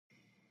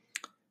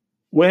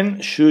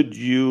When should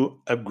you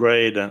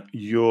upgrade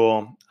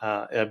your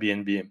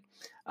Airbnb?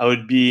 I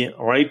would be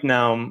right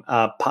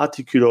now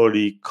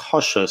particularly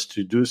cautious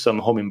to do some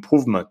home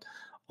improvement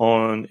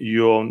on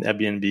your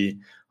Airbnb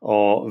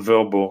or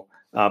Vrbo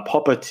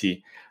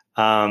property,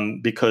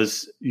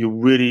 because you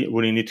really,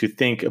 really need to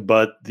think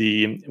about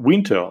the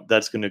winter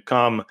that's going to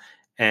come,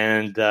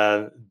 and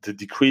the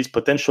decrease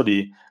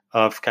potentially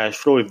of cash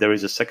flow if there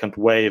is a second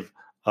wave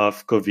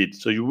of COVID.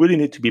 So you really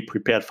need to be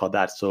prepared for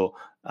that. So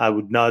I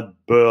would not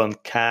burn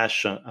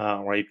cash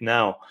right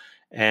now,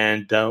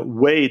 and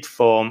wait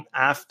for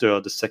after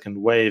the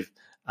second wave.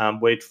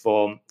 Wait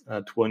for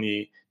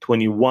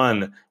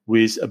 2021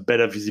 with a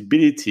better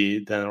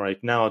visibility than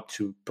right now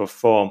to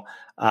perform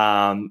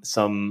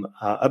some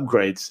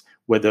upgrades,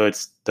 whether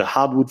it's the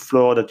hardwood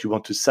floor that you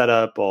want to set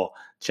up or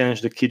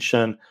change the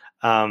kitchen.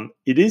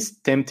 It is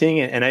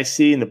tempting, and I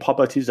see in the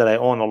properties that I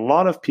own, a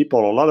lot of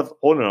people, a lot of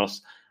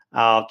owners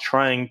are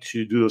trying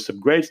to do those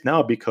upgrades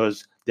now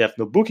because they have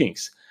no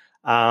bookings.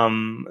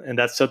 And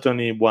that's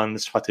certainly one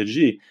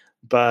strategy.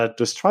 But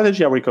the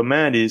strategy I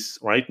recommend is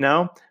right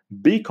now,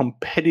 be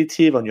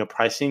competitive on your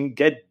pricing,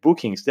 get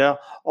bookings. There are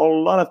a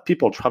lot of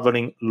people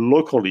traveling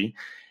locally,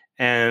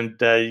 and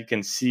you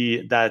can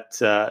see that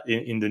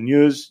in the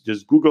news.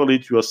 Just Google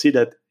it, you will see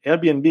that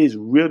Airbnb is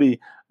really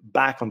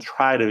back on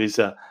track. There is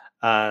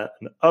an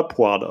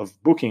upward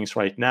of bookings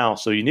right now.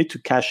 So you need to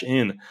cash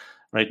in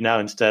right now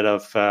instead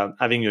of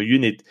having your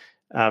unit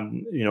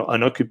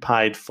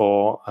unoccupied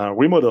for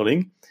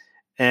remodeling.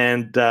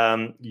 And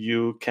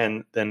you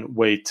can then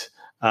wait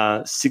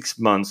 6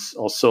 months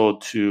or so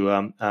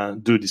to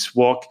do this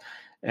work.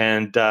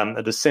 And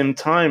at the same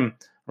time,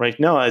 right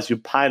now, as you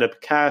pile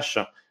up cash,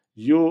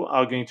 you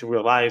are going to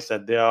realize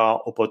that there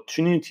are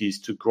opportunities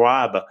to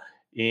grab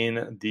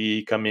in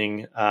the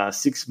coming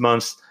 6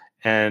 months.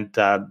 And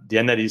the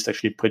analysts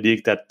actually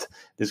predict that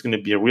there's going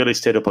to be real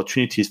estate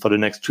opportunities for the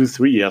next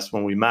 2-3 years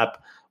when we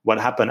map what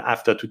happened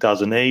after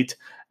 2008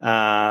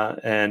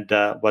 and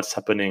what's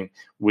happening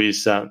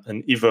with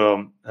an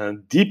even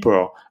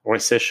deeper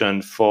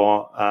recession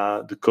for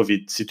the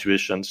COVID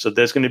situation. So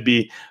there's going to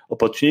be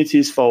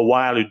opportunities for a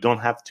while. You don't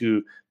have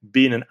to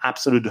be in an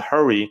absolute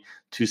hurry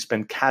to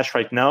spend cash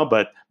right now.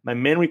 But my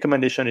main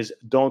recommendation is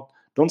don't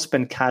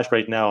spend cash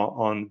right now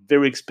on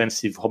very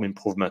expensive home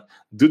improvement.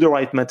 Do the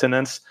right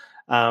maintenance.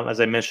 As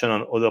I mentioned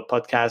on other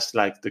podcasts,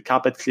 like the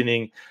carpet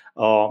cleaning,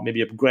 or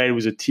maybe upgrade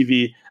with a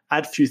TV,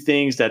 add a few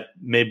things that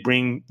may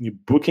bring you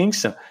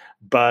bookings,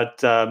 but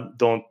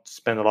don't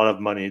spend a lot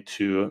of money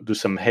to do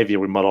some heavy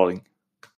remodeling.